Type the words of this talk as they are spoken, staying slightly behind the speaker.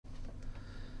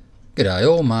G'day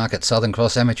all, Mark at Southern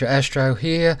Cross Amateur Astro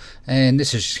here, and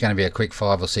this is just going to be a quick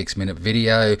 5 or 6 minute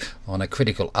video on a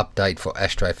critical update for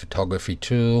astrophotography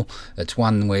tool. It's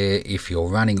one where if you're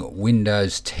running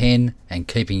Windows 10 and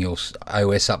keeping your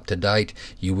OS up to date,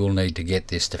 you will need to get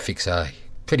this to fix a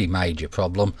pretty major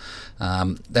problem.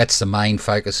 That's the main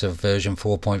focus of version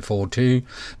 4.42,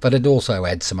 but it also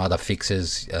adds some other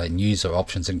fixes, user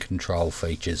options and control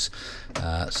features.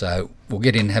 So we'll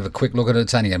get in and have a quick look at it.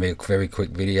 It's only going to be a very quick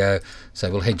video, so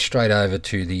we'll head straight over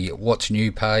to the What's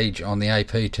New page on the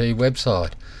APT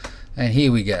website, and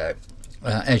here we go.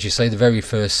 As you see, the very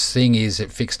first thing is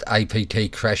it fixed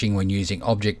APT crashing when using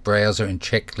Object Browser and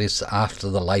checklists after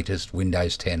the latest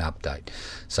Windows 10 update.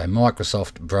 So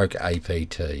Microsoft broke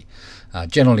APT.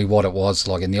 Generally what it was,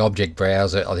 like in the Object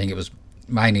Browser, I think it was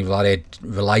mainly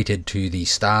related to the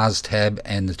Stars tab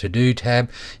and the To Do tab.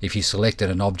 If you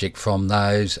selected an object from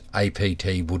those, APT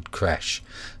would crash.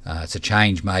 It's a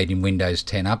change made in Windows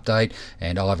 10 update,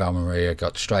 and Ivo Maria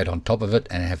got straight on top of it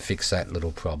and have fixed that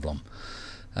little problem.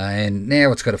 And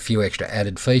now it's got a few extra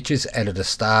added features. Added a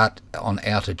start on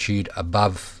altitude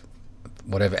above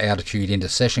whatever altitude into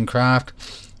session craft,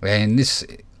 and this,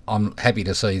 I'm happy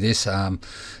to see this.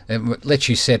 It lets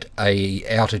you set a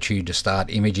altitude to start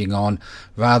imaging on,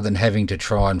 rather than having to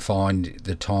try and find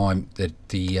the time that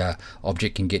the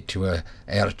object can get to a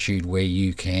altitude where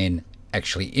you can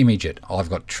actually image it. I've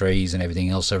got trees and everything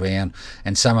else around,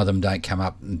 and some of them don't come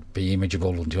up and be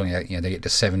imageable until they get to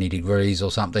 70 degrees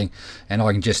or something, and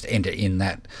I can just enter in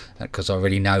that because I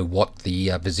already know what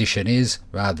the position is,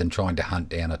 rather than trying to hunt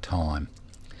down a time.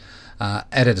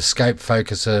 Added a scope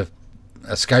focuser,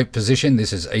 a scope position.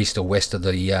 This is east or west of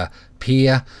the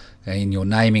pier in your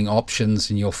naming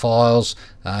options in your files,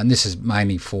 and this is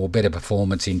mainly for better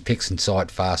performance in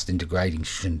PixInsight fast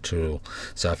integration tool.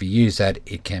 So if you use that,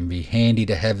 it can be handy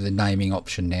to have the naming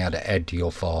option now to add to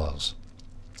your files.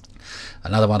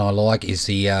 Another one I like is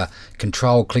the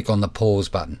control click on the pause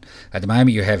button. At the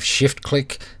moment you have shift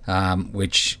click,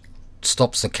 which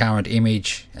stops the current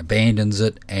image, abandons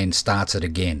it, and starts it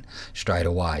again straight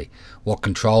away. What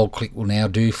control click will now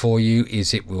do for you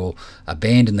is it will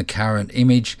abandon the current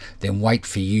image, then wait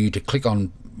for you to click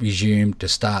on resume to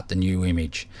start the new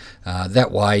image.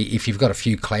 That way, if you've got a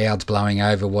few clouds blowing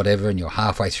over whatever and you're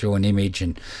halfway through an image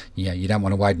and you don't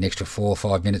want to wait an extra 4 or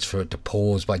 5 minutes for it to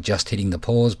pause by just hitting the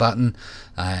pause button,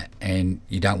 and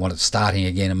you don't want it starting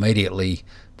again immediately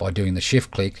by doing the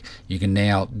shift click, you can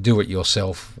now do it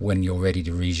yourself when you're ready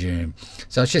to resume.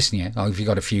 So it's just, if you've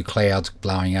got a few clouds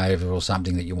blowing over or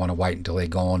something that you want to wait until they're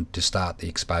gone to start the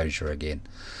exposure again.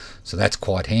 So that's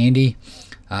quite handy.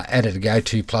 Added a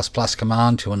go-to++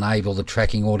 command to enable the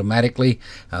tracking automatically.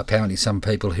 Apparently some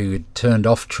people who had turned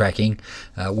off tracking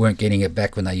weren't getting it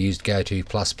back when they used go-to++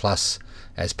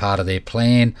 as part of their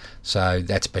plan, so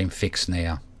that's been fixed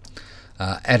now.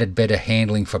 Added better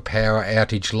handling for power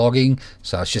outage logging,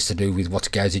 so it's just to do with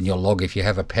what goes in your log if you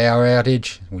have a power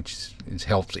outage, which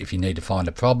helps if you need to find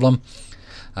a problem.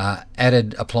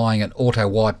 Added applying an auto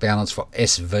white balance for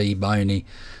SV Bonnie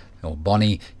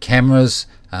cameras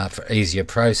for easier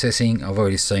processing. I've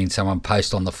already seen someone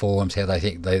post on the forums how they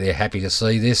think they're happy to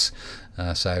see this,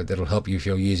 so that'll help you if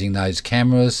you're using those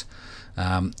cameras.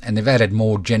 And they've added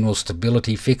more general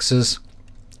stability fixes.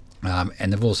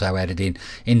 And they've also added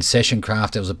in session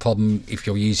craft, there was a problem if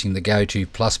you're using the go-to++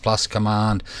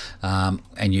 command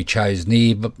and you chose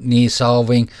near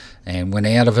solving and went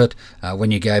out of it. When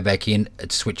you go back in,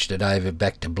 it switched it over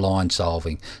back to blind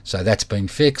solving. So that's been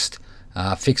fixed.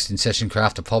 Fixed in session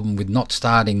craft a problem with not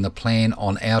starting the plan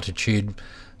on altitude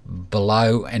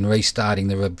below and restarting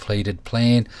the completed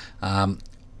plan.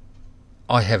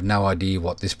 I have no idea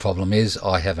what this problem is.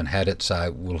 I haven't had it,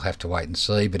 so we'll have to wait and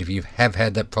see. But if you have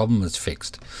had that problem, it's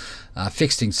fixed.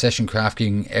 Fixed in session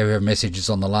crafting error messages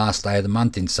on the last day of the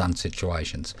month in some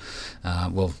situations.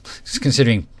 Well,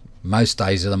 considering most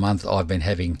days of the month I've been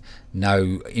having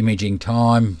no imaging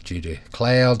time due to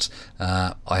clouds,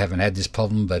 I haven't had this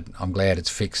problem, but I'm glad it's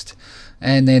fixed.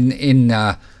 And then in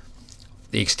the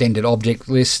extended object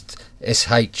list,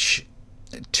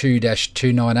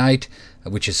 SH2-298,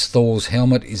 which is Thor's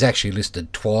helmet, is actually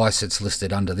listed twice. It's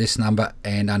listed under this number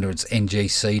and under its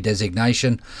NGC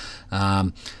designation.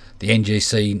 The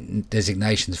NGC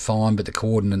designation is fine, but the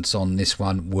coordinates on this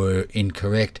one were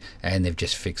incorrect, and they've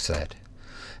just fixed that.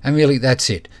 And really that's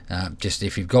it. Just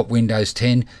if you've got Windows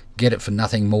 10, get it for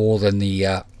nothing more than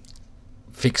the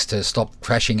fix to stop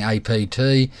crashing APT.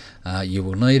 You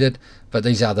will need it, but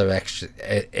these other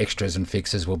extras and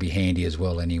fixes will be handy as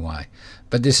well anyway.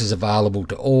 But this is available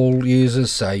to all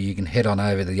users, so you can head on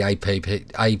over to the APT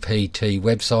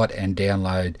website and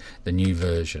download the new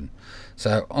version.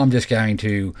 So I'm just going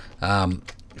to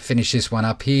finish this one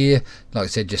up here. Like I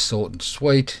said, just short and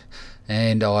sweet,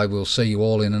 and I will see you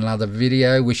all in another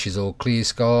video. Wish you all clear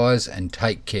skies and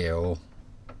take care all.